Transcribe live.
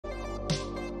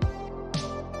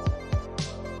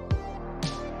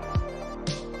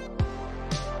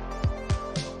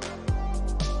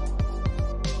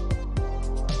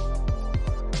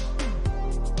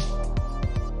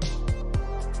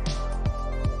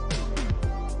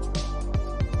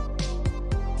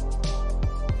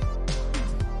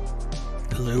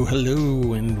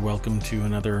Hello, and welcome to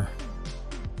another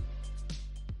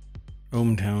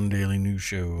ohmTown Daily News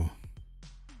Show.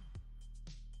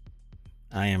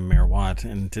 I am Mayor Watt,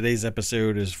 and today's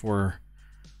episode is for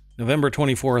November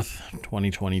 24th,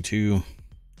 2022.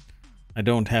 I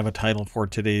don't have a title for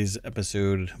today's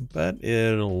episode, but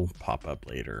it'll pop up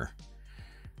later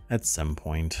at some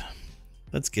point.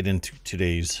 Let's get into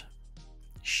today's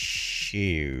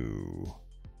show.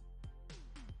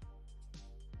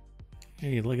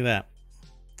 Hey, look at that.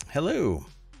 Hello.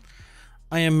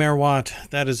 I am Mayor Watt.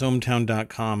 That is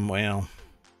ohmTown.com. Well,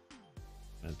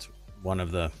 that's one of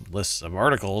the lists of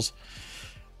articles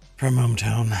from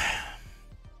ohmTown.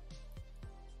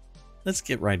 Let's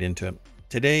get right into it.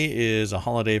 Today is a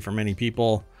holiday for many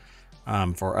people.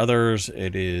 For others,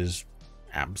 it is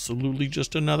absolutely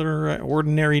just another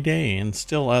ordinary day. And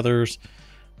still others,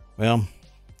 well,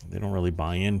 they don't really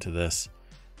buy into this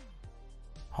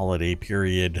holiday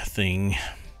period thing.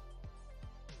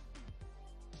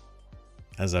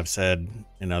 As I've said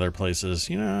in other places,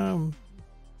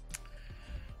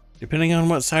 depending on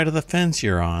what side of the fence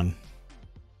you're on,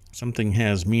 something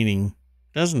has meaning,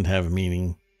 doesn't have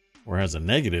meaning, or has a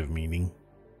negative meaning.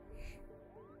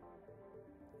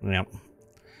 Yep.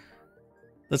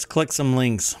 Let's click some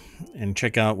links and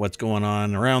check out what's going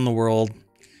on around the world.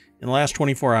 In the last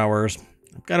 24 hours,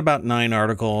 I've got about 9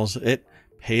 articles. It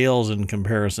pales in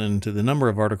comparison to the number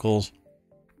of articles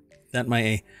that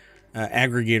my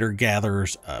aggregator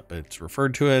gathers up. It's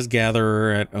referred to as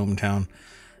Gatherer at ohmTown,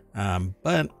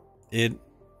 but it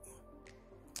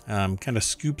kind of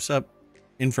scoops up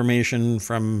information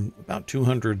from about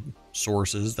 200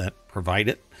 sources that provide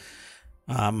it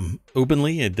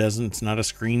openly. It's not a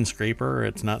screen scraper.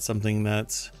 It's not something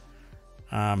that's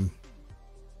kind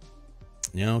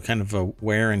of a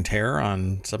wear and tear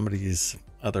on somebody's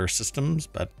other systems,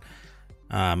 but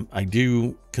I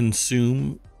do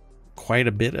consume quite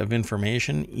a bit of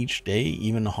information each day,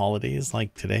 even holidays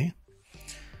like today.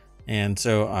 And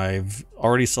so I've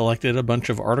already selected a bunch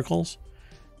of articles.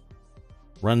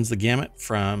 Runs the gamut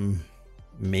from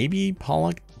maybe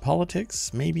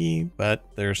politics, maybe, but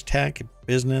there's tech,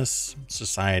 business,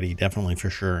 society, definitely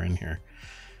for sure in here.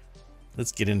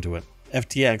 Let's get into it.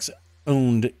 FTX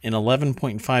owned an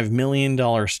 $11.5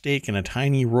 million stake in a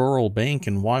tiny rural bank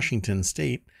in Washington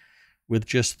state with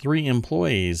just 3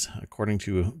 employees, according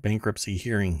to bankruptcy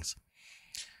hearings.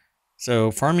 So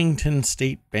Farmington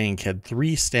State Bank had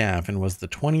 3 staff and was the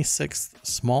 26th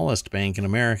smallest bank in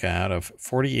America out of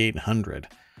 4,800.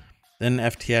 Then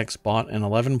FTX bought an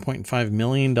 $11.5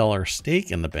 million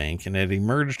stake in the bank, and it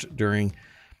emerged during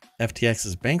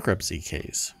FTX's bankruptcy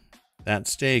case. That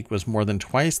stake was more than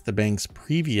twice the bank's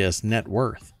previous net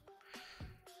worth.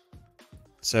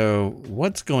 So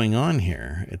what's going on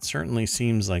here? It certainly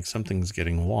seems like something's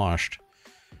getting washed.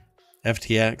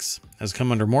 FTX has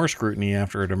come under more scrutiny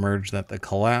after it emerged that the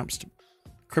collapsed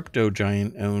crypto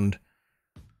giant owned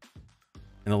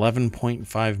an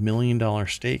 $11.5 million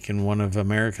stake in one of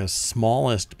America's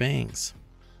smallest banks.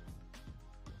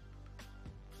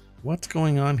 What's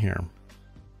going on here?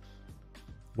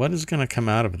 What is going to come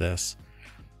out of this?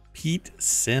 Pete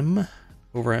Sim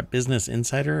over at Business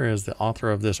Insider is the author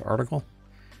of this article.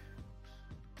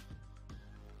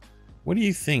 What do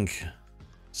you think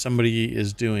somebody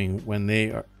is doing when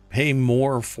they pay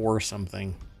more for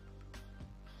something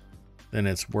than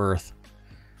it's worth?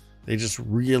 They just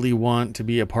really want to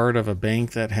be a part of a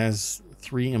bank that has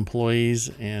 3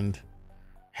 employees and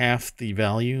half the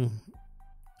value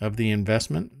of the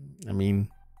investment. I mean,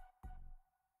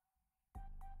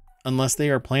 unless they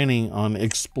are planning on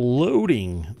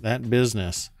exploding that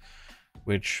business,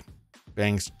 which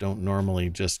banks don't normally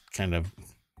just kind of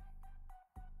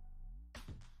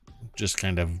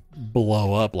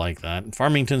blow up like that.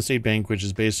 Farmington State Bank, which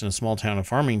is based in a small town of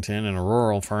Farmington in a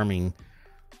rural farming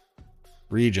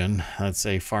region, let's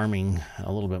say farming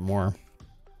a little bit more,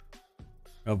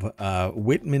 of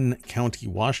Whitman County,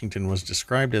 Washington, was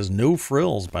described as no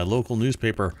frills by local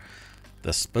newspaper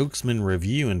The Spokesman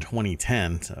Review in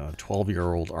 2010, a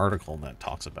 12-year-old article that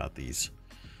talks about these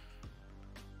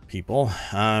people.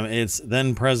 Its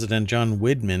then president, John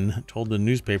Whitman, told the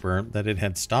newspaper that it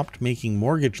had stopped making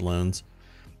mortgage loans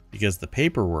because the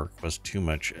paperwork was too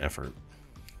much effort.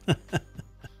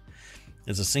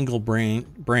 As a single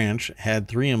branch, had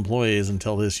 3 employees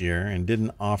until this year and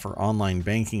didn't offer online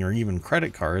banking or even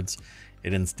credit cards.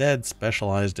 It instead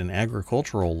specialized in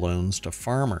agricultural loans to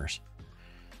farmers.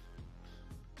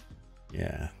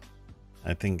 Yeah,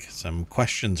 I think some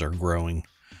questions are growing.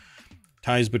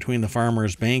 Ties between the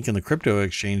Farmers Bank and the crypto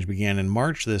exchange began in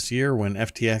March this year when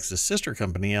FTX's sister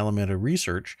company, Alameda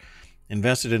Research,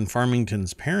 invested in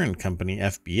Farmington's parent company,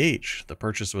 FBH. The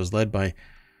purchase was led by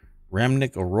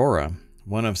Ramnick Aurora,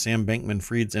 one of Sam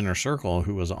Bankman-Fried's inner circle,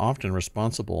 who was often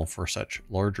responsible for much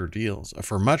larger deals.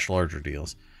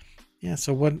 Yeah,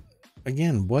 so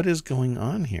what is going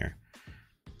on here?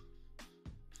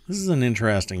 This is an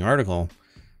interesting article.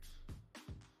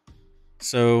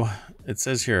 So it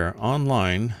says here,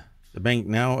 online, the bank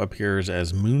now appears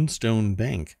as Moonstone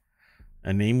Bank,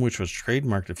 a name which was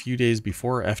trademarked a few days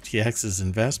before FTX's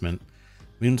investment.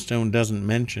 Moonstone doesn't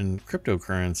mention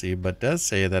cryptocurrency, but does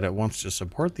say that it wants to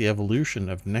support the evolution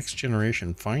of next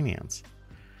generation finance.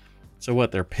 So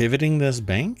what, they're pivoting this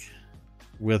bank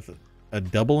with a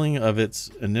doubling of its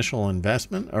initial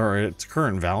investment or its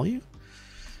current value?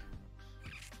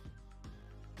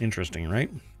 Interesting, right?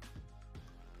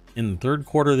 In the third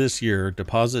quarter this year,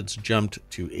 deposits jumped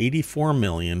to 84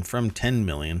 million from 10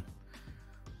 million,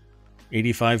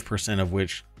 85% of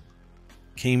which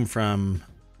came from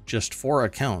just 4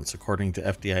 accounts, according to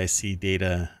FDIC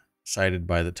data cited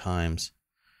by the Times.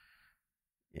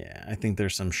 Yeah, I think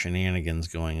there's some shenanigans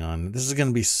going on. This is going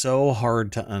to be so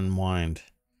hard to unwind.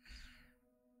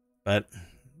 But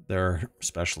there are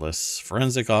specialists,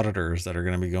 forensic auditors that are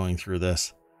going to be going through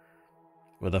this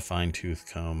with a fine-tooth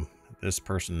comb. This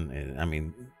person,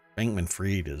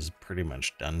 Bankman-Fried is pretty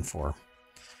much done for.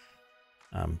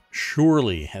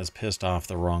 Surely has pissed off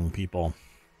the wrong people.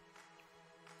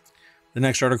 The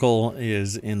next article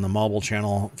is in the Mobile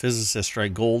Channel. Physicists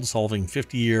strike gold solving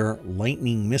 50-year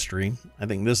lightning mystery. I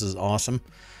think this is awesome.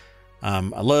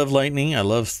 I love lightning. I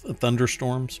love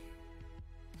thunderstorms.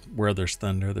 Where there's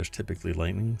thunder, there's typically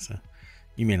lightning. So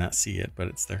you may not see it, but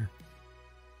it's there.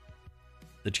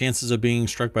 The chances of being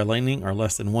struck by lightning are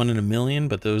less than 1 in a million,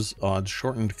 but those odds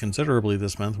shortened considerably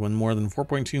this month when more than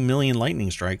 4.2 million lightning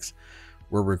strikes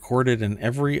were recorded in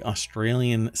every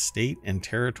Australian state and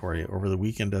territory over the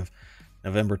weekend of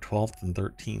November 12th and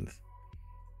 13th.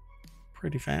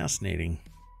 Pretty fascinating.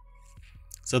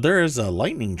 So there is a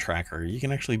lightning tracker. You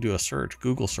can actually do a search,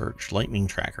 Google search, lightning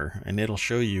tracker, and it'll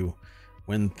show you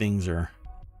when things are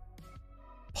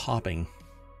popping,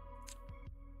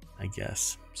 I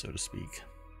guess, so to speak.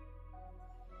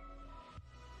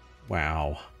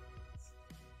 Wow.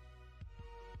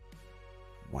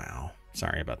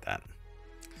 Sorry about that.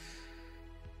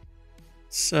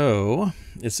 So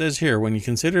it says here, when you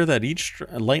consider that each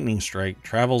lightning strike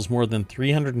travels more than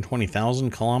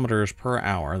 320,000 kilometers per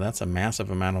hour, that's a massive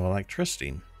amount of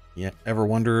electricity. You ever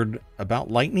wondered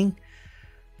about lightning?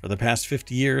 For the past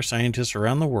 50 years, scientists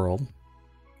around the world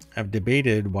have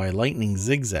debated why lightning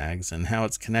zigzags and how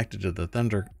it's connected to the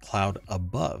thundercloud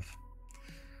above.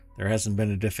 There hasn't been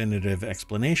a definitive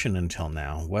explanation until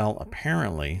now. Well,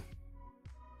 apparently,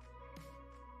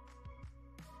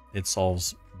 it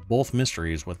solves both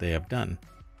mysteries, what they have done.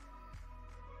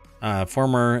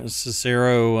 Former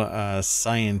Cicero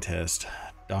scientist,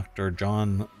 Dr.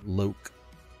 John Locke,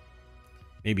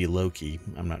 maybe Loki,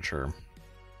 I'm not sure,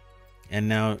 and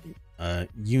now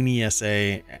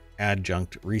UniSA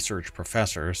adjunct research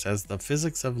professor, says the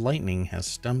physics of lightning has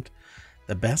stumped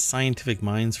the best scientific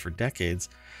minds for decades.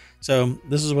 So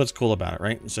this is what's cool about it,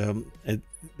 right? So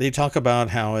they talk about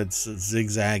how it's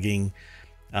zigzagging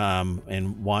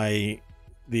and why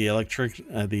the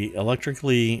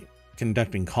electrically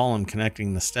conducting column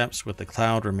connecting the steps with the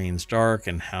cloud remains dark,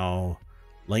 and how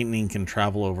lightning can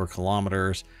travel over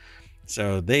kilometers.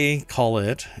 So they call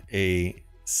it a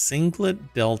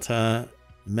singlet delta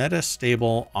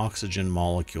metastable oxygen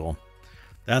molecule.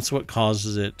 That's what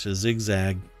causes it to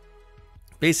zigzag.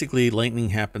 Basically, lightning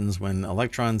happens when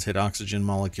electrons hit oxygen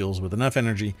molecules with enough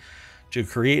energy to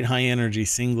create high energy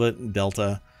singlet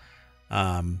delta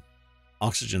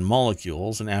oxygen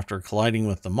molecules, and after colliding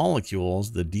with the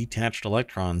molecules, the detached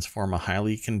electrons form a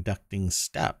highly conducting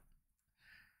step,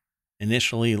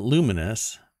 initially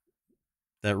luminous,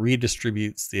 that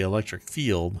redistributes the electric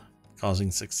field,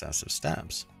 causing successive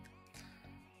steps.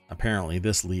 Apparently,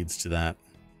 this leads to that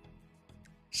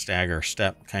stagger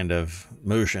step kind of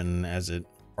motion as it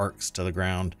arcs to the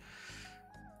ground.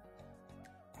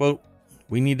 Quote,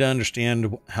 "We need to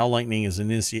understand how lightning is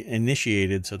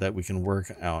initiated so that we can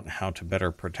work out how to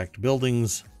better protect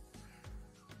buildings,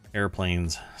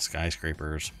 airplanes,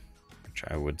 skyscrapers," which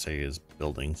I would say is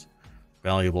buildings,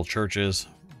 valuable churches.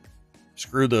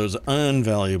 Screw those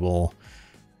unvaluable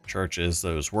churches,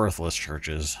 those worthless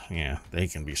churches. Yeah, they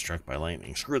can be struck by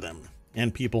lightning. Screw them.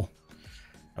 And people.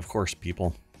 Of course,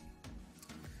 people.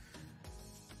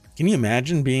 Can you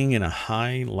imagine being in a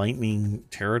high lightning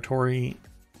territory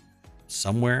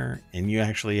somewhere and you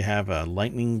actually have a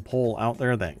lightning pole out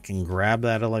there that can grab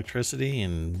that electricity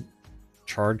and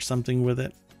charge something with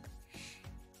it?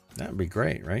 That would be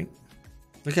great, right?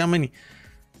 Look how many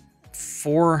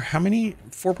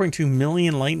 4.2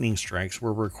 million lightning strikes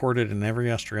were recorded in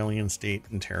every Australian state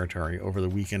and territory over the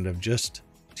weekend of just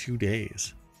 2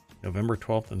 days, November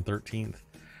 12th and 13th.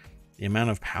 The amount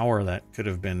of power that could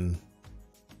have been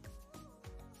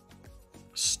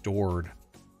stored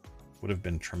would have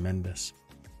been tremendous.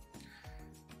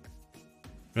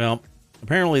 Well,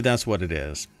 apparently that's what it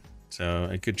is. So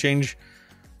it could change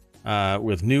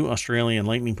with new Australian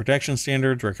lightning protection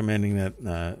standards, recommending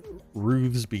that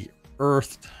roofs be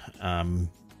earthed.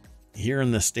 Here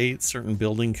in the States, certain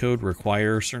building code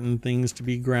require certain things to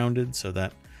be grounded so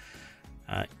that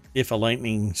if a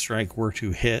lightning strike were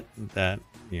to hit, that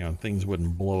things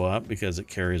wouldn't blow up because it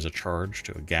carries a charge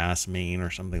to a gas main or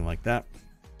something like that.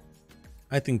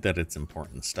 I think that it's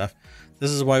important stuff.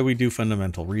 This is why we do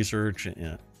fundamental research.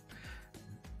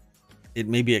 It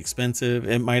may be expensive.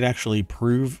 It might actually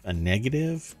prove a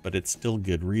negative, but it's still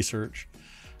good research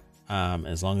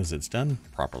as long as it's done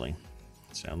properly.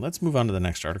 So let's move on to the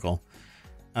next article.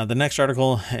 The next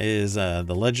article is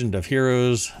The Legend of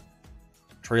Heroes,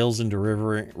 Trails into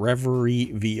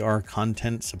Reverie VR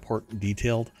content support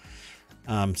detailed.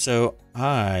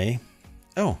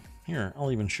 Here,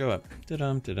 I'll even show it.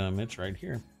 It's right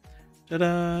here.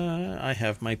 I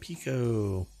have my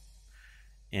Pico.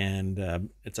 And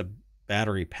it's a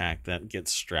battery pack that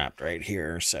gets strapped right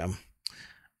here. So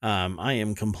I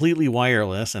am completely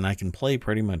wireless and I can play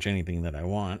pretty much anything that I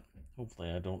want.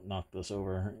 Hopefully I don't knock this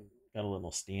over. Got a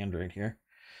little stand right here.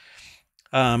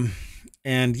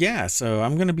 And yeah, so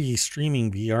I'm going to be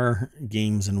streaming VR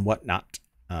games and whatnot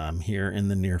here in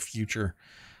the near future.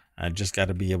 I just got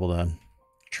to be able to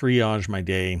triage my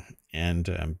day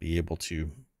and be able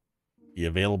to be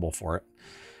available for it.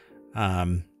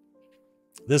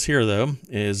 This here, though,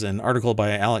 is an article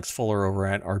by Alex Fuller over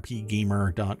at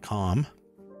rpgamer.com.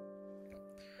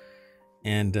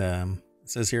 And it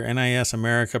says here, NIS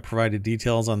America provided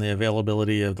details on the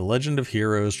availability of The Legend of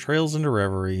Heroes, Trails into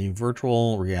Reverie,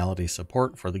 virtual reality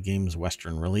support for the game's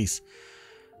Western release.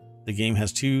 The game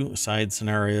has 2 side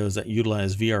scenarios that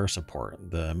utilize VR support.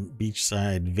 The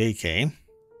beachside vacay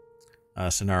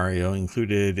scenario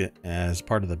included as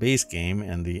part of the base game,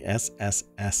 and the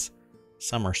SSS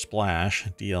Summer Splash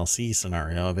DLC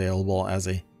scenario available as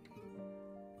a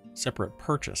separate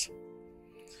purchase.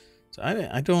 So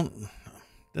I don't...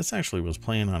 This actually was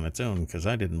playing on its own because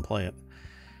I didn't play it.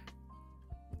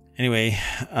 Anyway,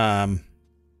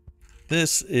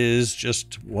 this is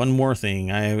just one more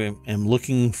thing. I am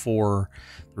looking for...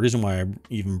 The reason why I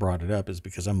even brought it up is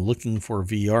because I'm looking for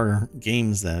VR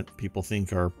games that people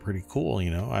think are pretty cool.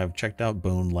 I've checked out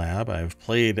Bone Lab. I've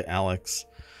played Half-Life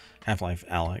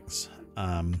Alyx.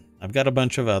 I've got a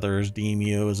bunch of others.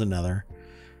 Demeo is another.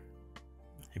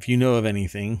 If you know of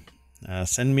anything,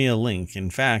 send me a link. In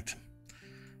fact,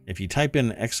 if you type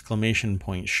in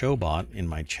 !showbot in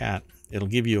my chat, it'll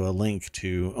give you a link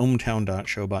to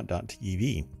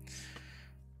ohmTown.showbot.tv.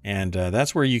 And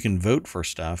that's where you can vote for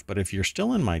stuff. But if you're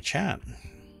still in my chat,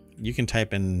 you can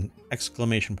type in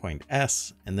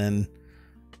 !S and then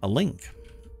a link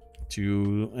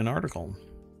to an article.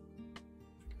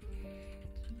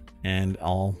 And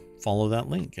I'll follow that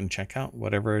link and check out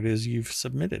whatever it is you've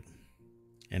submitted.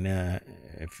 And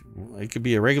if it could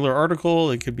be a regular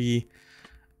article, it could be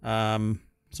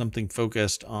something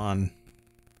focused on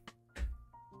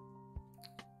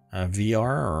VR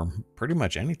or pretty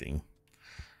much anything.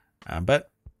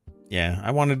 But yeah, I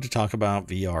wanted to talk about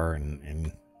VR,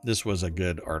 and this was a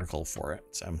good article for it.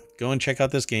 So go and check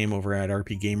out this game over at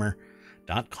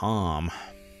rpgamer.com.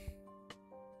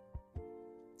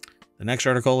 The next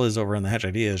article is over on the Hatch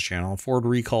Ideas channel. Ford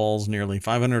recalls nearly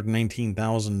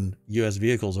 519,000 U.S.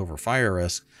 vehicles over fire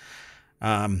risk.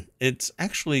 It's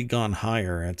actually gone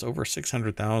higher. It's over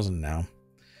 600,000 now.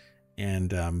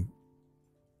 And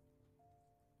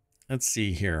let's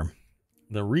see here.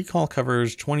 The recall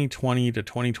covers 2020 to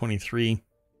 2023.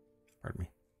 Pardon me.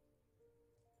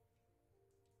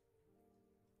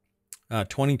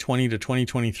 2020 to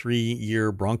 2023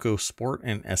 year Bronco Sport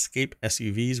and Escape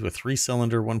SUVs with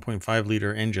 3-cylinder 1.5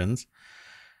 liter engines.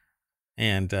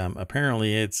 And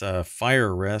apparently it's a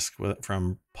fire risk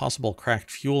from possible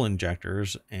cracked fuel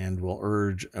injectors, and will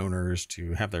urge owners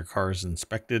to have their cars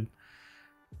inspected.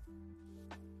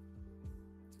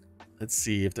 Let's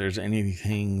see if there's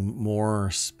anything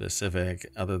more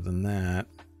specific other than that.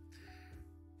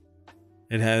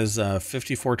 It has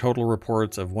 54 total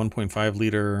reports of 1.5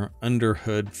 liter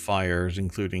underhood fires,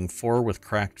 including 4 with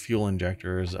cracked fuel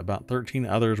injectors. About 13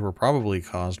 others were probably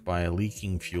caused by a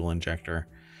leaking fuel injector,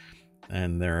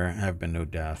 and there have been no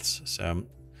deaths. So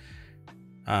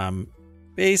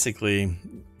basically,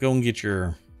 go and get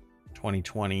your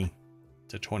 2020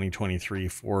 to 2023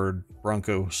 Ford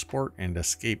Bronco Sport and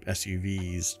Escape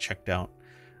SUVs checked out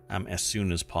as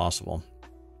soon as possible.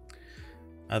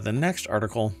 The next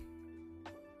article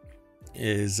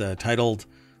is titled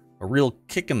 "A Real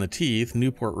Kick in the Teeth,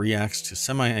 Newport Reacts to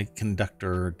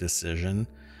Semiconductor Decision."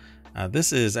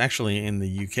 This is actually in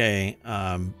the UK,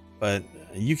 but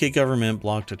UK government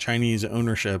blocked a Chinese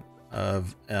ownership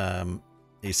of a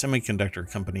semiconductor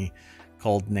company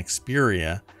called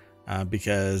Nexperia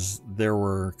because there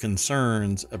were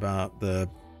concerns about the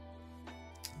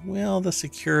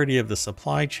security of the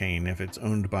supply chain if it's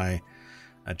owned by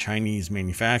a Chinese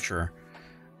manufacturer.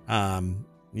 The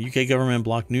UK government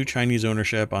blocked new Chinese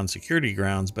ownership on security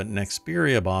grounds, but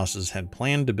Nexperia bosses had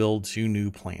planned to build 2 new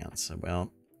plants.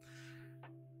 Well,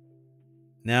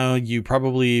 now you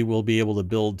probably will be able to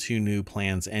build 2 new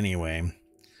plants anyway,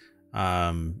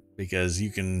 because you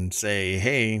can say,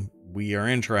 hey, we are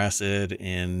interested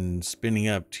in spinning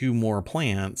up 2 more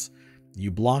plants.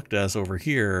 You blocked us over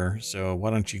here, so why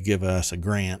don't you give us a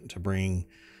grant to bring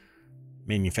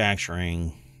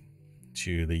manufacturing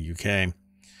to the UK?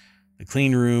 The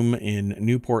clean room in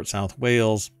Newport, South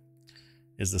Wales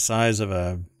is the size of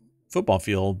a football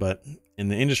field, but in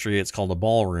the industry it's called a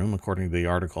ballroom, according to the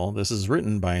article. This is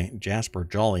written by Jasper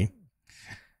Jolly,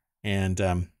 and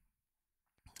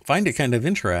find it kind of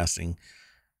interesting.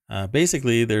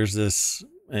 Basically, there's this,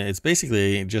 it's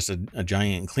basically just a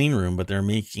giant clean room, but they're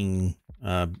making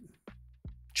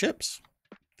chips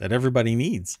that everybody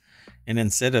needs. And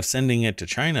instead of sending it to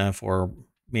China for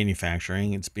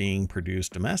manufacturing, it's being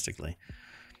produced domestically.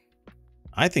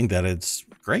 I think that it's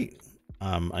great.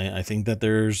 I think that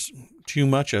there's too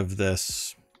much of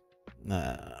this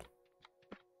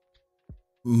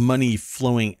money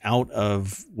flowing out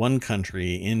of one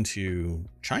country into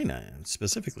China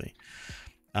specifically.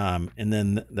 And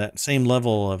then that same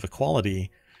level of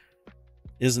equality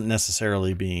isn't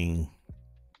necessarily being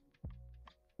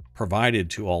provided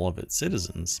to all of its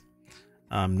citizens.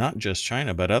 Not just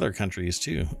China, but other countries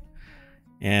too.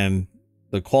 And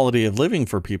the quality of living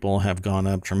for people have gone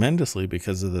up tremendously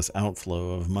because of this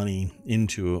outflow of money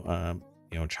into,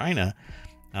 China.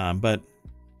 But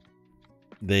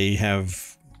they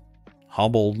have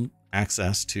hobbled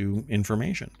access to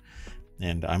information.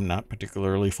 And I'm not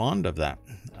particularly fond of that.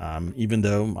 Even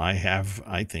though I have,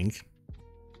 I think,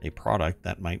 a product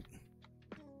that might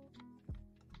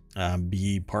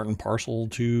be part and parcel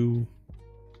to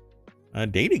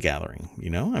data gathering.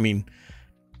 I mean,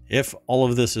 if all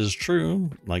of this is true,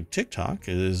 like TikTok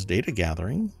is data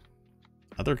gathering,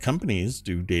 other companies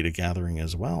do data gathering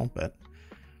as well. But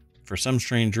for some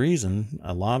strange reason,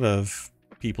 a lot of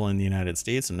people in the United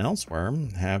States and elsewhere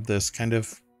have this kind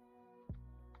of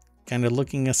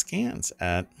looking askance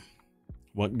at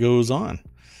what goes on.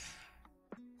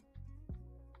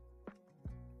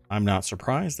 I'm not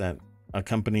surprised that a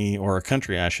company, or a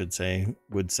country, I should say,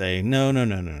 would say, no,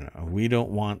 we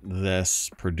don't want this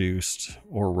produced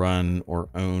or run or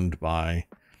owned by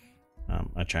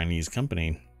a Chinese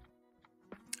company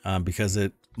because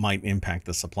it might impact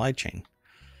the supply chain.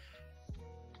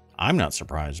 I'm not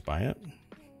surprised by it.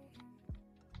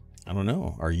 I don't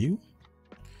know. Are you?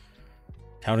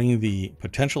 Touting the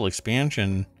potential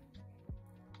expansion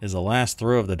is the last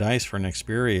throw of the dice for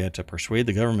Nexperia to persuade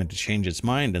the government to change its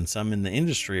mind, and some in the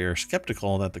industry are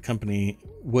skeptical that the company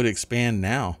would expand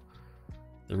now.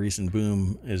 The recent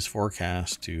boom is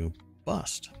forecast to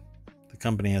bust. The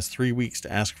company has 3 weeks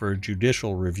to ask for a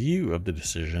judicial review of the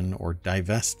decision or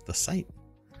divest the site.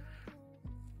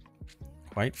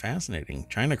 Quite fascinating.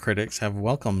 China critics have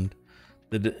welcomed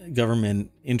the government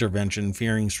intervention,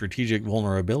 fearing strategic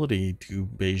vulnerability to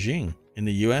Beijing. In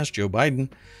the US, Joe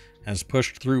Biden has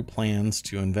pushed through plans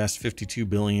to invest $52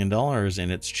 billion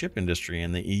in its chip industry,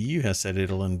 and the EU has said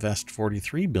it'll invest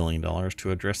 $43 billion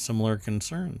to address similar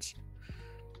concerns.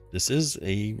 This is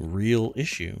a real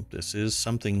issue. This is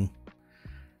something,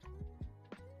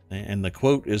 and the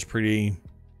quote is pretty,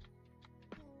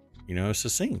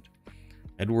 succinct.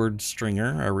 Edward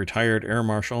Stringer, a retired air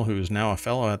marshal who is now a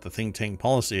fellow at the think tank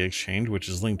Policy Exchange, which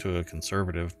is linked to a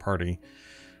conservative party,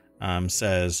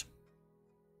 says,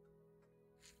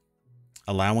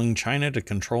 allowing China to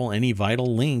control any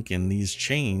vital link in these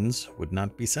chains would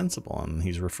not be sensible. And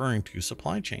he's referring to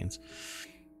supply chains.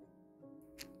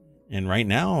 And right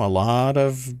now, a lot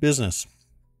of business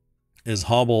is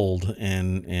hobbled,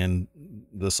 and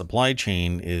the supply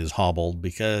chain is hobbled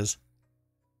because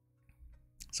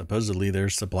supposedly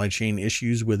there's supply chain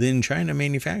issues within China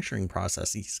manufacturing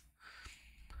processes.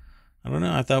 I don't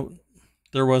know. I thought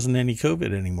there wasn't any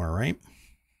COVID anymore, right?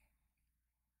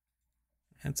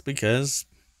 That's because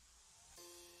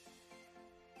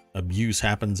abuse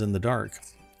happens in the dark.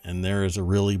 and there is a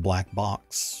really black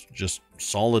box, just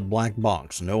solid black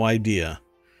box. No idea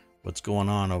what's going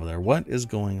on over there. What is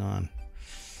going on?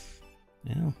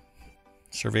 Yeah.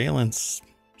 Surveillance,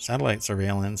 satellite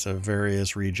surveillance of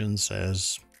various regions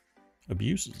says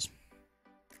abuses.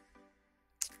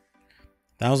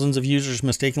 Thousands of users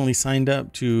mistakenly signed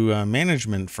up to a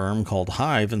management firm called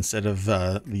Hive instead of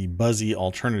the buzzy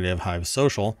alternative Hive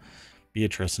Social.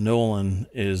 Beatrice Nolan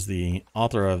is the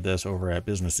author of this over at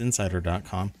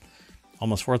businessinsider.com.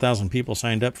 Almost 4,000 people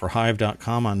signed up for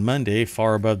Hive.com on Monday,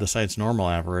 far above the site's normal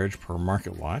average per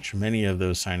MarketWatch. Many of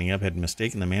those signing up had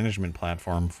mistaken the management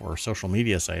platform for social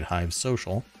media site Hive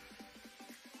Social.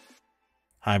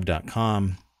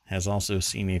 Hive.com has also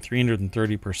seen a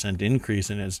 330% increase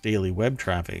in its daily web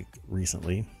traffic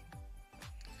recently.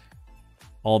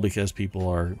 All because people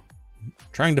are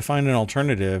trying to find an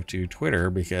alternative to Twitter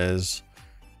because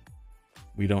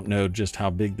we don't know just how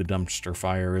big the dumpster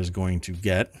fire is going to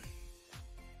get.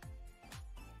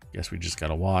 Guess we just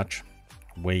gotta watch,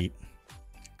 wait,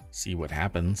 see what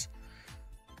happens.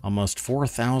 Almost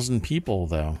 4,000 people,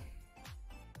 though.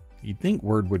 You'd think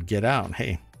word would get out.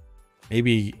 Hey,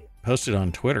 maybe post it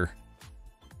on Twitter.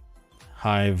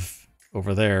 Hive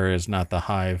over there is not the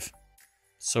Hive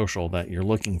Social that you're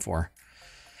looking for.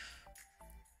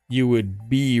 You would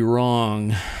be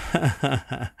wrong.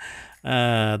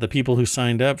 The people who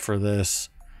signed up for this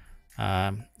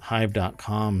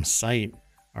Hive.com site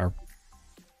are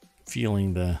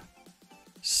feeling the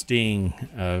sting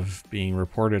of being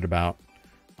reported about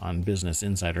on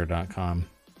businessinsider.com.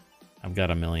 I've got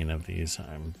a million of these,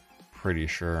 I'm pretty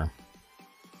sure.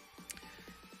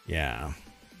 Yeah,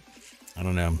 I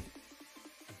don't know.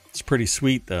 It's pretty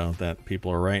sweet, though, that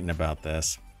people are writing about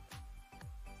this.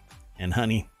 And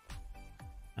honey,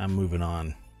 I'm moving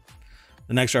on.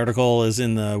 The next article is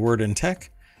in the Word in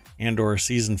Tech. Andor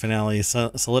season finale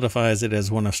solidifies it as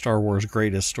one of Star Wars'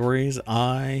 greatest stories.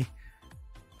 I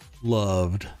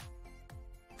loved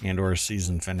Andor's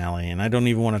season finale, and I don't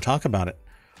even want to talk about it.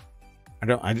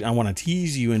 I want to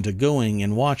tease you into going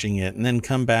and watching it, and then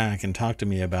come back and talk to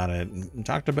me about it. And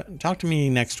talk to me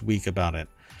next week about it.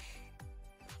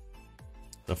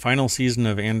 The final season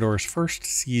of Andor's first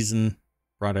season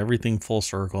brought everything full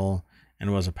circle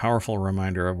and was a powerful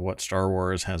reminder of what Star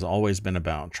Wars has always been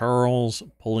about. Charles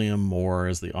Pulliam Moore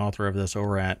is the author of this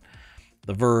over at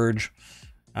The Verge.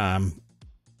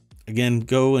 Again,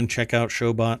 go and check out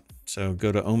Showbot. So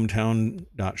go to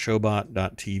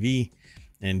ohmTown.showbot.tv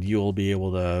and you'll be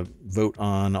able to vote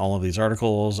on all of these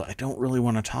articles. I don't really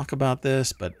want to talk about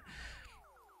this, but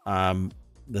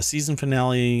the season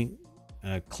finale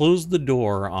closed the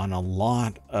door on a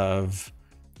lot of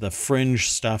the fringe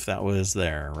stuff that was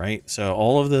there, right? So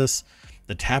all of this,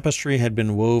 the tapestry had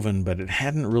been woven, but it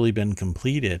hadn't really been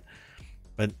completed.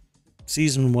 But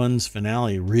season one's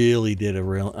finale really did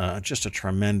just a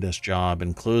tremendous job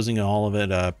in closing all of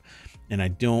it up. And I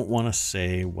don't want to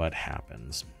say what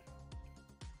happens,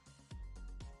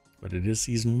 but it is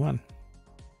season one.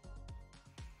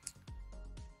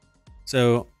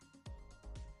 So,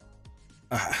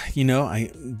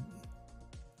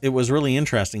 it was really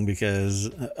interesting because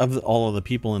of all of the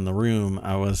people in the room,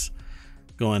 I was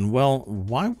going, well,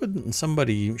 why wouldn't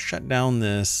somebody shut down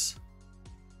this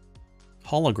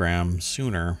hologram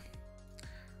sooner?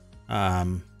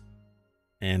 And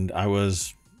I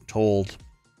was told,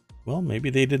 well,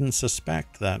 maybe they didn't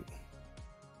suspect that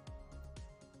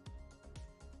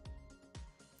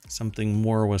something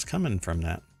more was coming from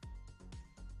that.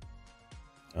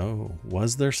 Oh,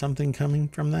 was there something coming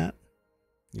from that?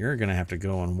 You're going to have to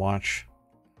go and watch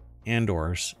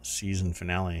Andor's season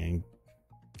finale and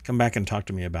come back and talk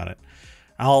to me about it.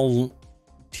 I'll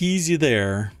tease you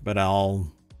there, but I'll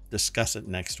discuss it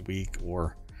next week,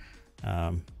 or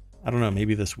I don't know,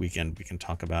 maybe this weekend we can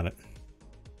talk about it.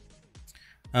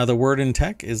 The Word in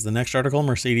Tech is the next article.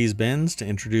 Mercedes-Benz to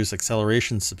introduce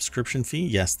acceleration subscription fee.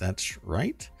 Yes, that's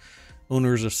right.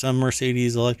 Owners of some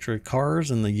Mercedes electric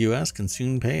cars in the U.S. can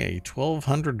soon pay a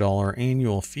 $1,200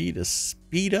 annual fee to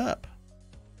speed up.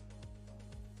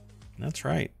 That's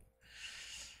right.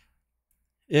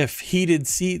 If heated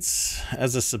seats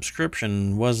as a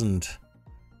subscription wasn't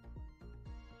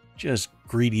just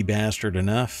greedy bastard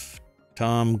enough,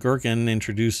 Tom Gherkin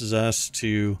introduces us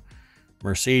to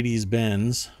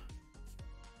Mercedes-Benz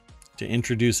to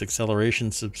introduce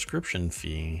acceleration subscription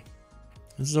fee.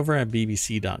 This is over at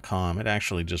bbc.com. It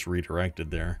actually just redirected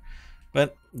there,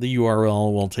 but the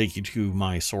URL will take you to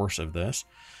my source of this,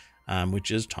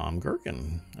 which is Tom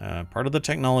Gherkin, part of the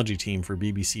technology team for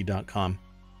bbc.com.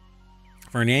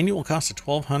 For an annual cost of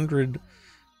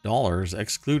 $1,200,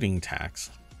 excluding tax,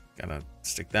 gotta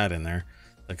stick that in there,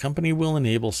 The company will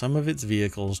enable some of its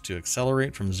vehicles to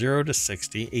accelerate from 0 to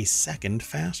 60 a second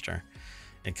faster.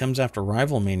 It comes after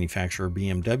rival manufacturer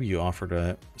BMW offered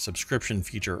a subscription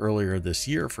feature earlier this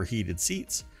year for heated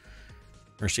seats.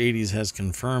 Mercedes has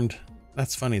confirmed.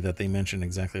 That's funny that they mentioned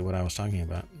exactly what I was talking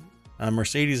about.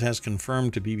 Mercedes has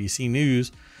confirmed to BBC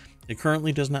News it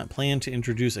currently does not plan to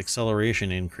introduce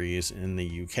acceleration increase in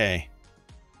the UK.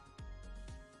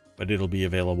 But it'll be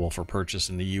available for purchase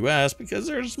in the US because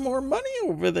there's more money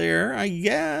over there, I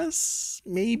guess.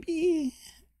 Maybe.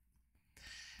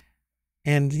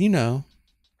 And, you know,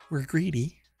 we're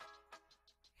greedy.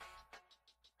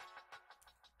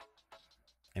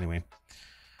 Anyway.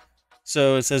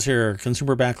 So it says here,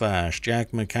 consumer backlash.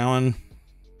 Jack McCone,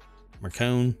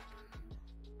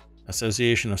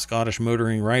 Association of Scottish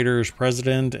Motoring Writers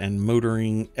president and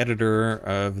motoring editor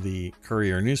of the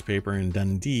Courier newspaper in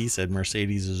Dundee, said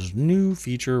Mercedes' new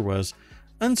feature was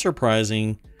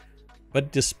unsurprising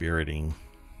but dispiriting.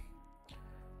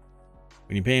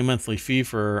 When you pay a monthly fee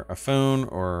for a phone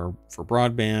or for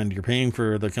broadband, you're paying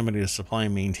for the company to supply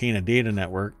and maintain a data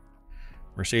network.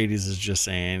 Mercedes is just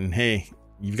saying, hey,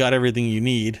 you've got everything you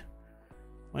need.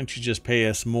 Why don't you just pay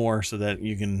us more so that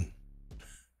you can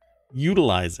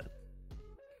utilize it?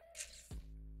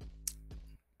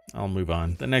 I'll move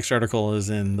on. The next article is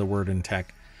in The Word in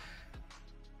Tech.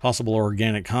 Possible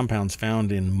organic compounds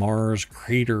found in Mars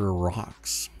crater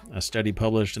rocks. A study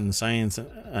published in Science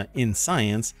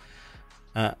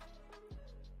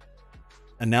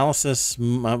analysis.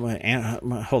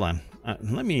 Hold on.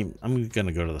 I'm going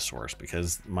to go to the source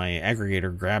because my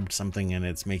aggregator grabbed something and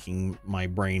it's making my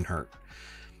brain hurt.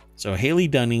 So Haley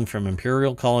Dunning from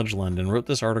Imperial College London wrote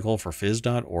this article for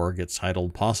phys.org. It's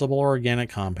titled Possible Organic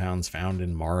Compounds Found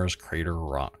in Mars Crater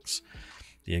Rocks.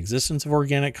 The existence of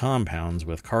organic compounds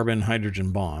with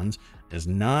carbon-hydrogen bonds is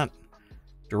not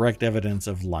direct evidence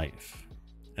of life,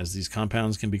 as these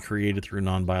compounds can be created through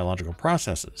non-biological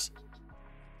processes.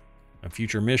 A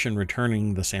future mission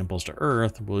returning the samples to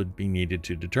Earth would be needed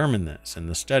to determine this, and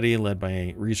the study, led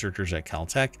by researchers at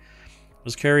Caltech,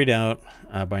 was carried out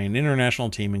by an international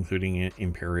team including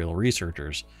Imperial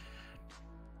researchers.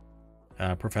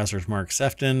 Professor Mark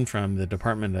Sefton from the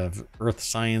Department of Earth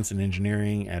Science and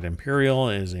Engineering at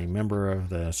Imperial is a member of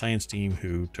the science team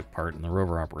who took part in the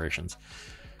rover operations.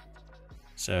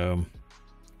 So,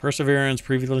 Perseverance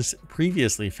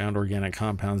previously found organic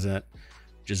compounds at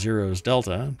Jezero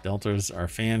Delta. Deltas are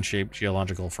fan-shaped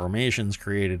geological formations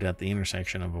created at the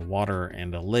intersection of a water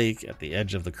and a lake at the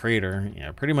edge of the crater.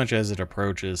 Yeah, pretty much as it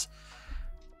approaches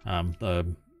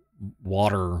the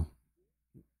water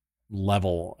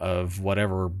level of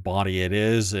whatever body it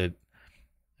is, it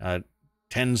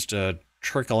tends to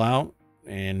trickle out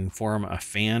and form a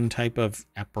fan type of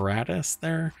apparatus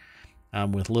there,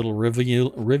 with little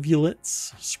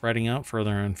rivulets spreading out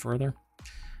further and further.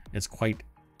 It's quite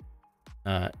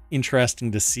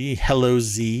interesting to see. Hello,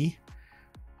 Z.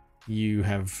 You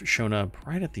have shown up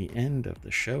right at the end of the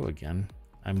show again.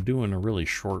 I'm doing a really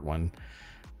short one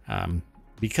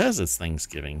because it's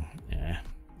Thanksgiving.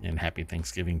 And happy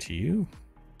Thanksgiving to you.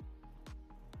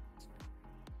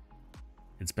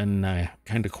 It's been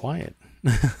kind of quiet.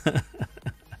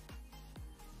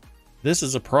 This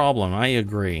is a problem. I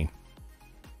agree.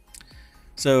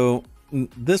 So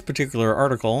this particular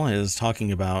article is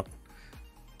talking about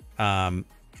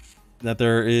that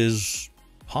there is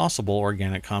possible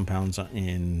organic compounds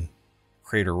in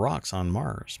crater rocks on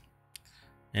Mars,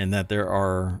 and that there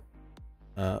are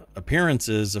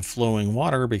appearances of flowing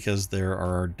water because there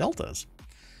are deltas.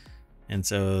 And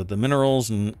so the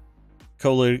minerals and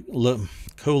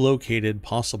co-located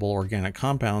possible organic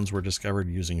compounds were discovered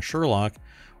using Sherlock,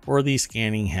 or the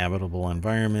scanning habitable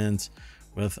environments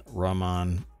with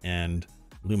Raman and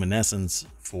luminescence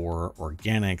for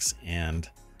organics and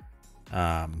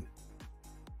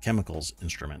chemicals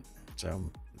instrument. So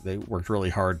they worked really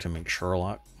hard to make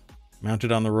Sherlock.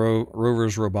 Mounted on the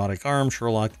rover's robotic arm,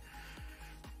 Sherlock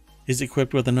is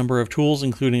equipped with a number of tools,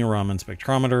 including a Raman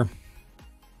spectrometer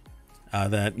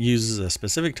that uses a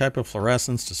specific type of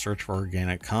fluorescence to search for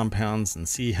organic compounds and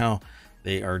see how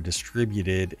they are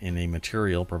distributed in a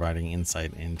material, providing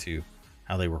insight into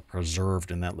how they were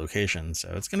preserved in that location.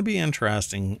 So it's going to be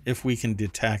interesting if we can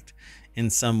detect in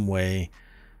some way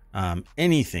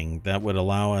anything that would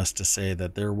allow us to say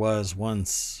that there was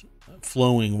once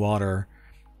flowing water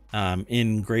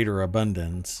in greater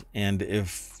abundance, and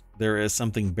if there is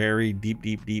something buried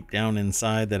deep down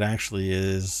inside that actually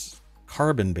is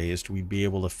carbon based, we'd be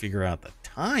able to figure out the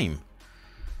time,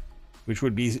 which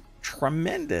would be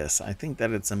tremendous. I think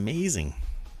that it's amazing.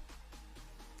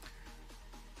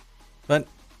 But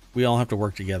we all have to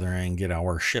work together and get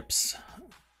our ships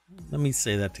let me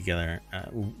say that together.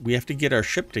 We have to get our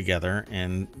ship together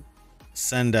and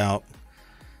send out,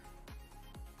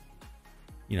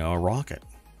 a rocket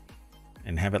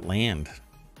and have it land.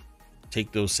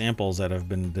 Take those samples that have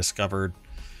been discovered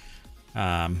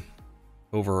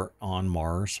over on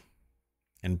Mars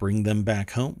and bring them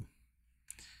back home.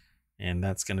 And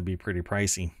that's going to be pretty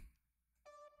pricey.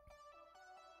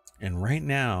 And right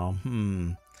now,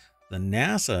 the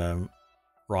NASA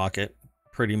rocket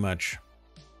pretty much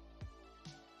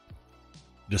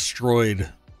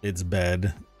destroyed its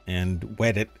bed and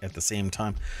wet it at the same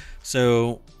time.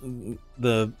 So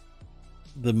the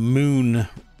moon,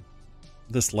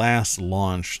 this last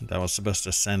launch that was supposed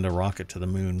to send a rocket to the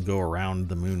moon, go around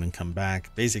the moon and come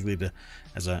back, basically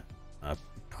as a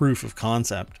proof of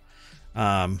concept,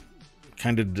 kind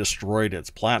of destroyed its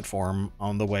platform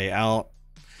on the way out,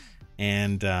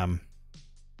 and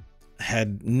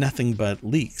had nothing but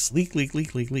leak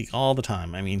all the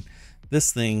time. I mean,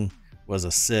 this thing was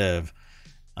a sieve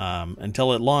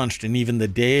until it launched, and even the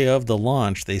day of the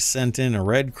launch, they sent in a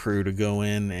red crew to go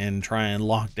in and try and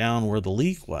lock down where the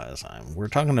leak was. We're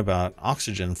talking about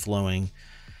oxygen flowing.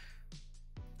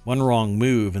 One wrong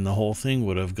move and the whole thing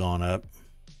would have gone up.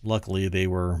 Luckily, they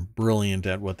were brilliant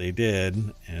at what they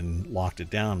did and locked it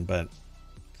down, but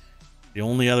the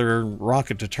only other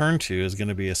rocket to turn to is going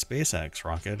to be a SpaceX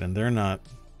rocket, and they're not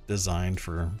designed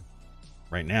for,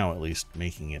 right now at least,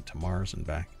 making it to Mars and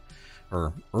back,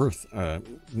 or Earth,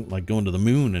 like going to the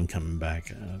moon and coming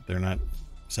back. They're not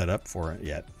set up for it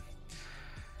yet.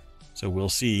 So we'll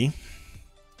see.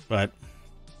 But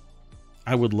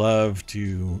I would love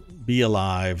to be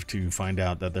alive to find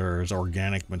out that there's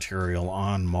organic material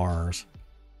on Mars.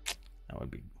 That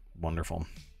would be wonderful.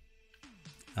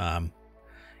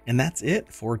 And that's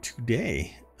it for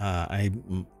today.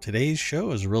 Today's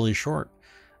show is really short.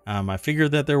 I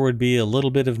figured that there would be a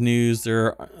little bit of news.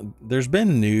 There's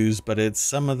been news, but it's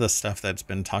some of the stuff that's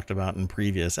been talked about in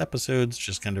previous episodes,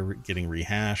 just kind of getting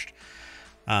rehashed.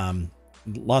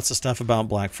 Lots of stuff about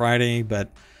Black Friday, but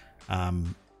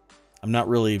I'm not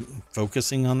really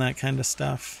focusing on that kind of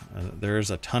stuff.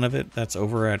 There's a ton of it that's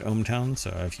over at ohmTown, so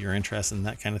if you're interested in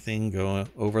that kind of thing, go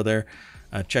over there,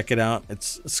 check it out.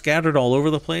 It's scattered all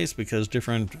over the place because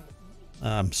different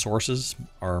sources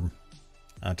are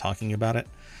talking about it.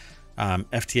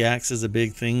 FTX is a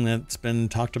big thing that's been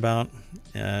talked about,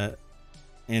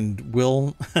 and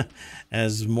will,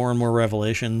 as more and more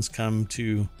revelations come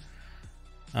to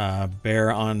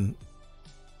bear on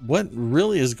what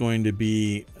really is going to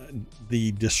be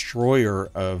the destroyer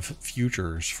of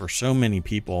futures for so many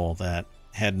people that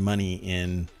had money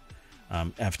in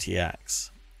FTX.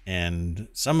 And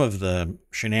some of the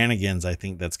shenanigans I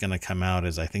think that's going to come out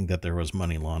is I think that there was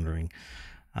money laundering.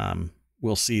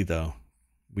 We'll see, though.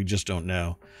 We just don't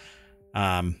know.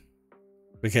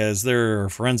 Because there are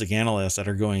forensic analysts that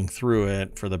are going through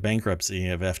it for the bankruptcy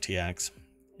of FTX.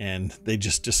 And they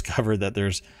just discovered that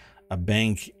there's a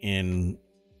bank in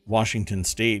Washington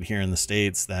State here in the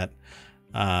States that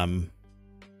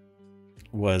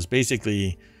was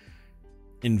basically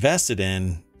invested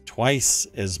in twice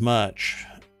as much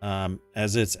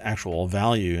as its actual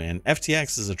value. And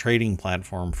FTX is a trading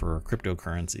platform for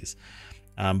cryptocurrencies,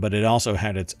 but it also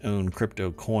had its own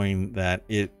crypto coin that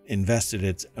it invested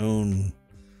its own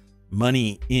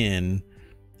money in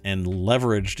and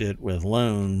leveraged it with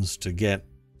loans to get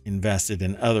invested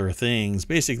in other things.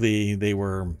 Basically, they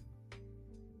were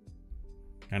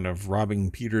kind of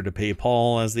robbing Peter to pay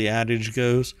Paul, as the adage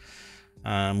goes.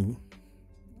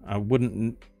 I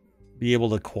wouldn't be able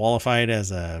to qualify it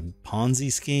as a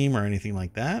Ponzi scheme or anything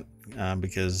like that,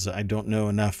 because I don't know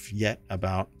enough yet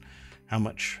about how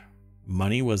much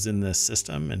money was in this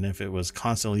system and if it was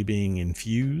constantly being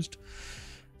infused.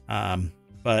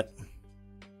 But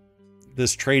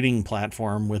this trading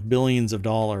platform with billions of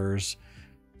dollars,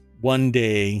 one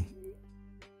day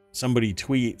somebody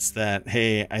tweets that,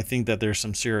 hey, I think that there's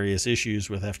some serious issues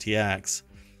with FTX,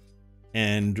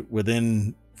 and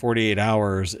within 48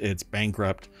 hours it's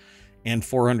bankrupt and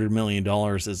 $400 million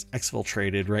is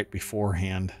exfiltrated right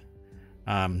beforehand.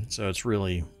 So it's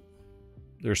really,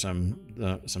 there's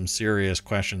some serious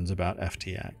questions about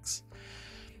FTX.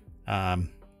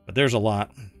 But there's a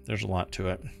lot to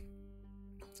it.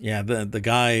 Yeah, the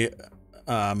guy,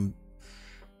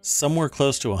 somewhere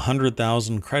close to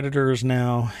 100,000 creditors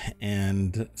now,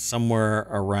 and somewhere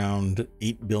around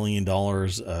 $8 billion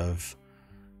of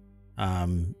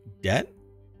debt.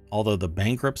 Although the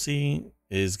bankruptcy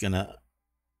is going to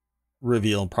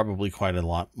reveal probably quite a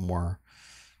lot more.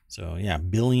 So yeah,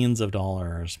 billions of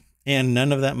dollars. And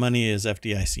none of that money is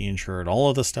FDIC insured. All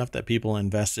of the stuff that people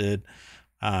invested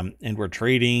and were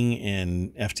trading,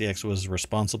 and FTX was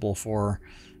responsible for,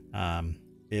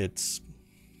 it's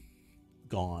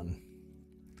gone.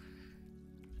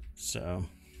 So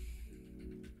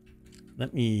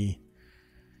let me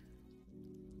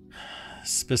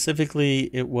specifically,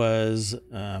 it was,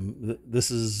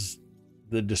 this is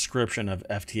the description of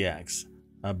FTX,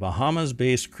 a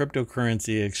Bahamas-based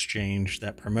cryptocurrency exchange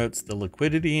that promotes the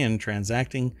liquidity and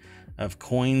transacting of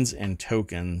coins and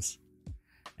tokens.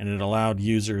 And it allowed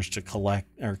users to collect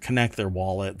or connect their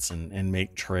wallets and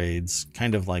make trades,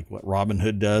 kind of like what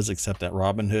Robinhood does, except that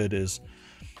Robinhood is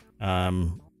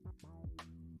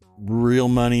real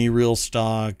money, real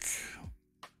stock,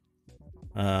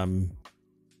 FDIC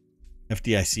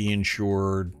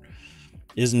insured,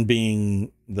 isn't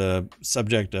being the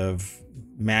subject of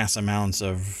mass amounts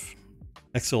of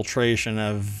exfiltration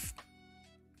of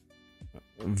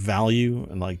value.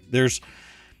 And like, there's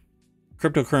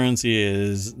cryptocurrency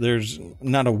is, there's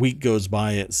not a week goes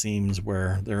by, it seems,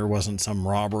 where there wasn't some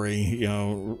robbery, you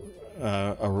know,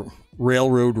 a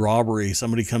railroad robbery.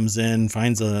 Somebody comes in,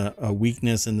 finds a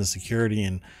weakness in the security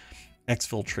and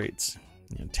exfiltrates,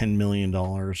 you know, $10 million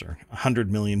or $100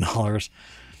 million.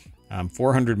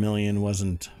 400 million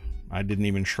wasn't, I didn't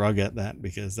even shrug at that,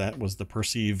 because that was the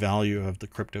perceived value of the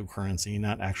cryptocurrency,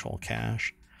 not actual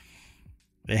cash.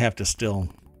 They have to still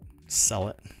sell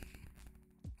it.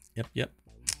 Yep.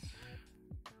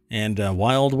 And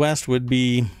Wild West would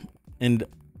be, and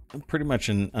pretty much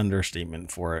an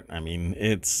understatement for it. I mean,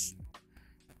 it's,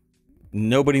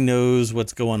 nobody knows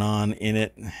what's going on in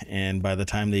it, and by the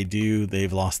time they do,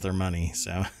 they've lost their money.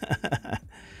 So,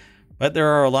 but there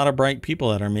are a lot of bright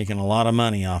people that are making a lot of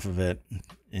money off of it,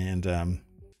 and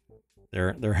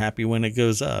they're happy when it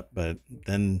goes up, but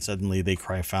then suddenly they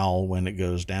cry foul when it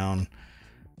goes down.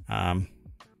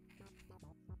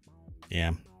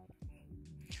 Yeah.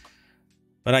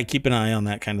 But I keep an eye on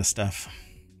that kind of stuff.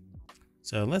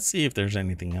 So let's see if there's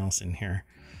anything else in here.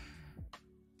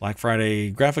 Black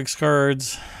Friday graphics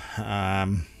cards.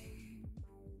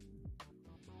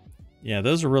 Yeah,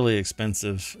 those are really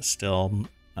expensive still.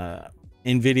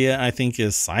 NVIDIA, I think,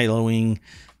 is siloing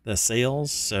the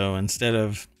sales. So instead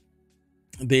of,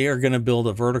 they are going to build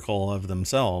a vertical of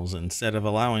themselves. Instead of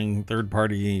allowing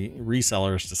third-party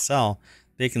resellers to sell,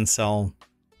 they can sell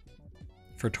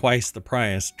for twice the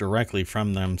price directly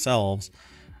from themselves.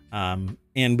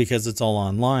 And because it's all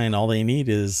online, all they need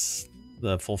is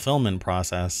the fulfillment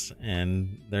process,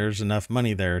 and there's enough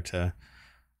money there to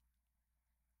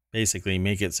basically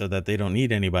make it so that they don't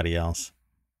need anybody else.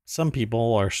 Some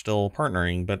people are still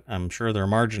partnering, but I'm sure their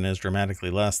margin is dramatically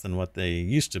less than what they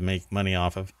used to make money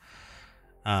off of.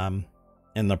 And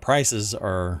the prices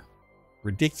are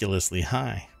ridiculously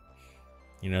high.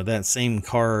 You know, that same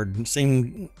card,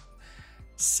 same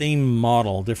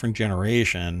model, different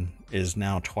generation, is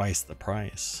now twice the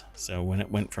price. So when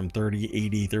it went from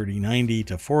 3080 3090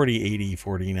 to 4080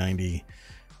 4090,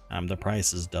 the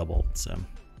price is doubled. So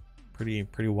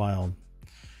pretty wild.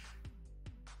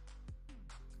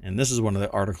 And this is one of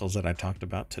the articles that I talked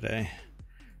about today.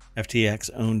 FTX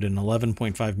owned an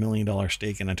 $11.5 million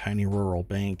stake in a tiny rural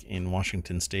bank in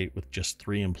Washington state with just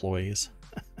 3 employees.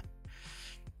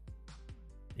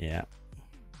 Yeah,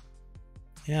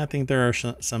 I think there are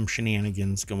some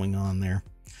shenanigans going on there.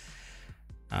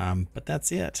 But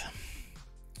that's it.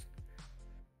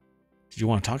 Did you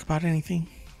want to talk about anything?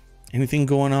 Anything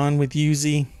going on with UZ?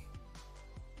 It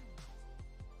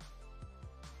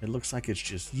looks like it's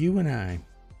just you and I.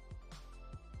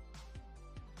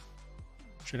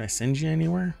 Should I send you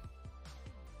anywhere?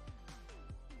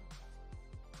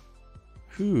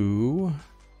 Who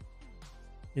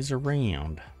is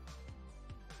around?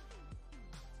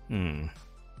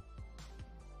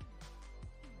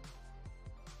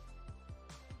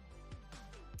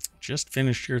 Just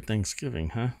finished your Thanksgiving,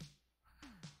 huh?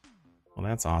 Well,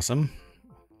 that's awesome.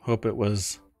 Hope it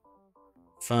was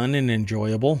fun and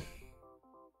enjoyable.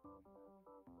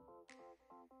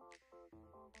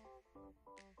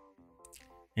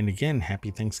 And again,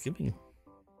 happy Thanksgiving.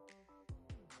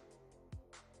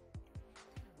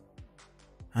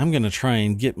 I'm going to try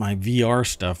and get my VR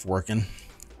stuff working,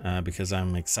 because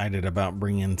I'm excited about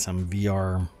bringing some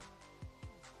VR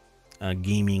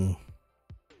gaming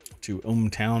to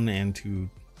ohmTown and to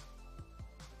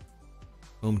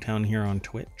ohmTown here on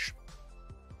Twitch.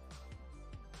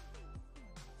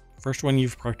 First one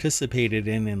you've participated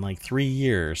in like 3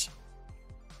 years.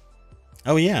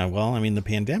 Oh yeah, well, I mean, the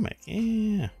pandemic.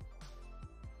 Yeah,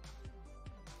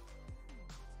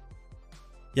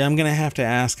 I'm gonna have to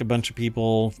ask a bunch of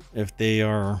people if they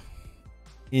are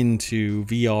into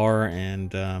VR and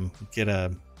get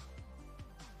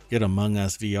Among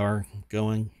Us VR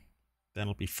going.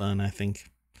 That'll be fun, I think.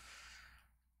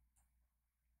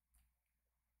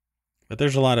 But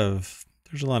there's a lot of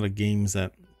games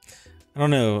that, I don't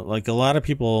know, like a lot of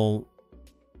people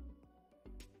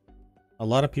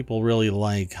really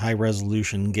like high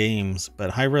resolution games, but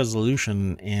high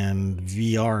resolution and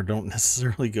VR don't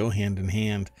necessarily go hand in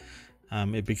hand.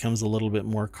 It becomes a little bit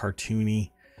more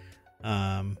cartoony,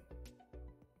 a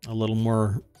little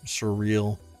more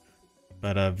surreal,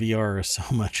 but VR is so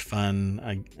much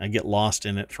fun. I get lost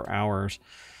in it for hours.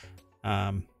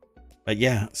 But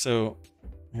yeah, so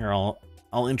here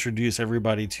I'll introduce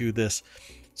everybody to this.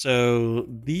 So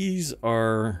these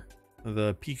are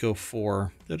the Pico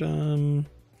 4.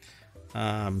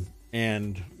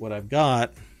 And what I've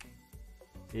got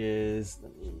is,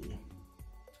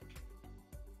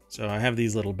 so I have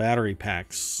these little battery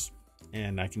packs,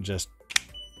 and I can just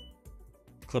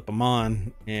clip them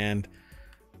on, and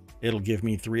it'll give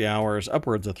me 3 hours,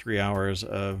 upwards of 3 hours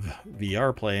of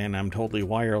VR play, and I'm totally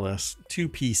wireless to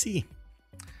PC.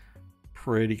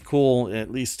 Pretty cool,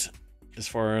 at least as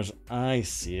far as I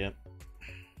see it.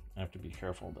 I have to be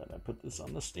careful that I put this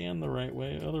on the stand the right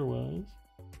way, otherwise.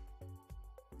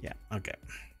 Yeah, okay.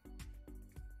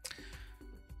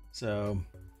 So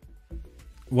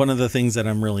one of the things that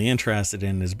I'm really interested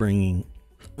in is bringing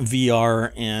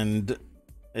VR, and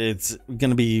it's going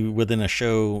to be within a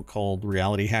show called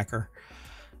Reality Hacker,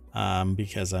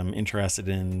 because I'm interested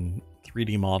in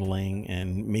 3D modeling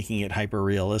and making it hyper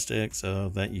realistic so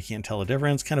that you can't tell the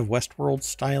difference, kind of Westworld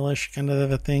stylish kind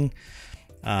of a thing,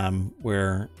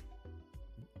 where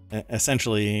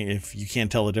essentially if you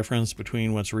can't tell the difference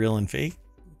between what's real and fake,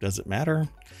 does it matter?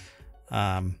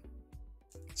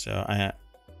 So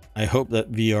I hope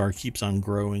that VR keeps on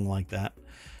growing like that.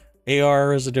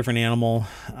 AR is a different animal,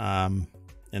 and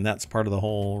that's part of the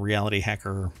whole Reality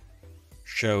Hacker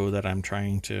show that I'm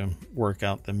trying to work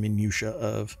out the minutia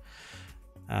of,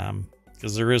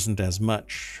 because there isn't as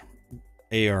much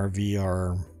AR,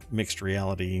 VR, mixed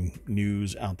reality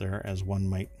news out there as one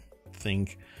might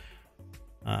think.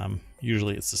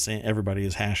 Usually it's the same. Everybody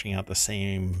is hashing out the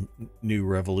same new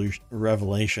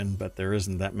revelation, but there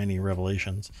isn't that many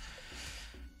revelations.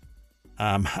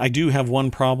 I do have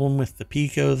one problem with the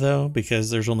Pico though, because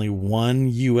there's only one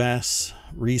US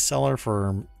reseller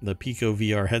for the Pico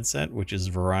VR headset, which is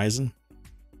Verizon.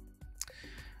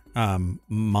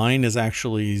 Mine is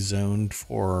actually zoned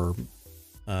for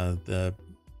the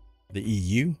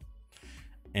EU,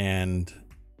 and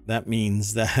that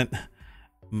means that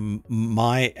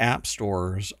my app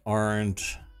stores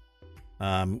aren't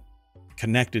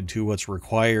connected to what's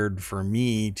required for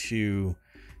me to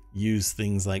use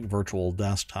things like virtual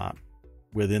desktop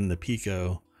within the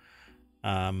Pico.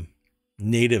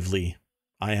 Natively,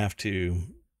 I have to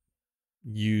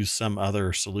use some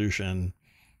other solution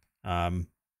and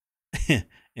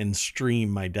stream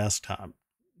my desktop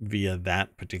via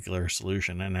that particular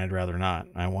solution, and I'd rather not.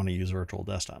 I want to use virtual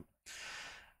desktop.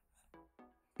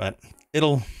 But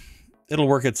it'll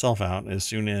work itself out. As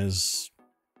soon as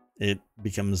it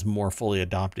becomes more fully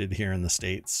adopted here in the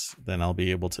States, then I'll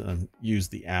be able to use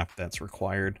the app that's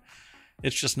required.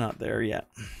 It's just not there yet.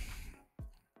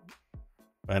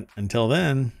 But until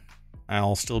then,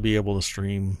 I'll still be able to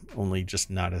stream, only just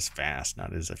not as fast,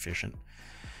 not as efficient.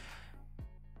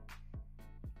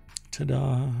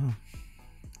 Ta-da.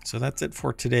 So that's it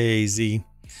for today, Z.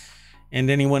 And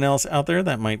anyone else out there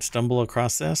that might stumble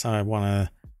across this, I want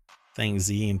to thank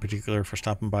Z in particular for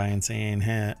stopping by and saying,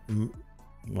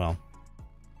 well,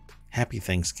 happy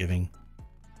Thanksgiving.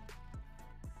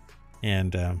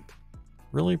 And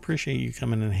really appreciate you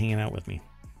coming and hanging out with me.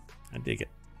 I dig it.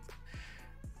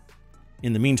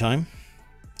 In the meantime,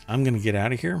 I'm going to get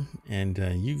out of here, and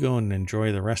you go and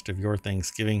enjoy the rest of your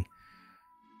Thanksgiving.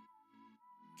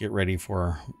 Get ready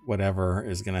for whatever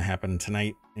is going to happen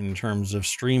tonight in terms of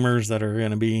streamers that are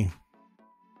going to be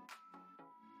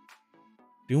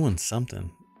doing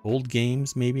something. Old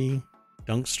games, maybe.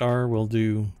 Dunkstar will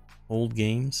do old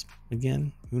games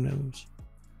again. Who knows?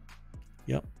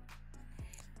 Yep.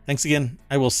 Thanks again.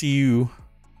 I will see you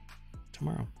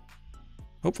tomorrow.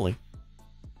 Hopefully.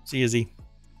 See you, Z.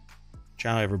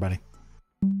 Ciao, everybody.